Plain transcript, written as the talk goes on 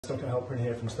Dr. Halperin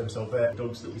here from Stem Cell Vet.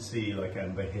 Dogs that we see, like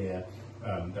Amber here,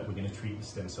 that we're going to treat with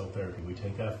stem cell therapy, we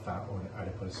take a fat or an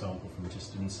adipose sample from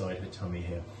just inside the tummy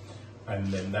here, and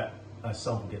then that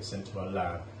sample gets sent to our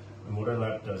lab. And what our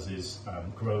lab does is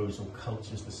grows or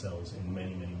cultures the cells in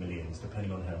many millions,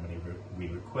 depending on how many we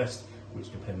request,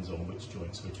 which depends on which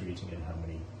joints we're treating and how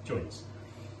many joints.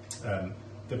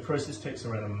 The process takes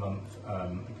around a month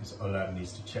because our lab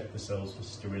needs to check the cells for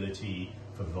sterility,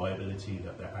 for viability,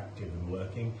 that they're active and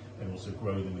working, and also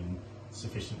grow them in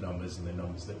sufficient numbers and the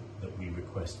numbers that we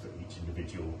request for each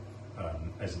individual,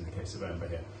 as in the case of Amber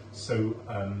here.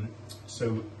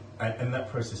 And that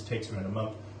process takes around a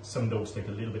month. Some dogs take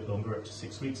a little bit longer, up to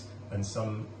 6 weeks, and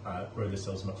some grow their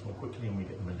cells much more quickly and we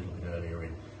get them a little bit earlier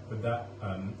in. But that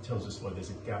tells us why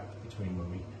there's a gap between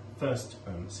when we first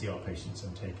see our patients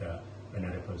and take an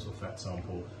adipose or fat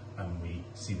sample, and we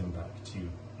see them back to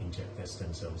inject their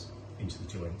stem cells into the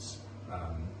joints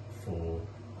for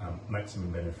maximum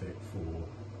benefit,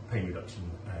 for pain reduction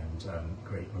and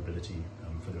great mobility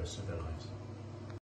for the rest of their lives.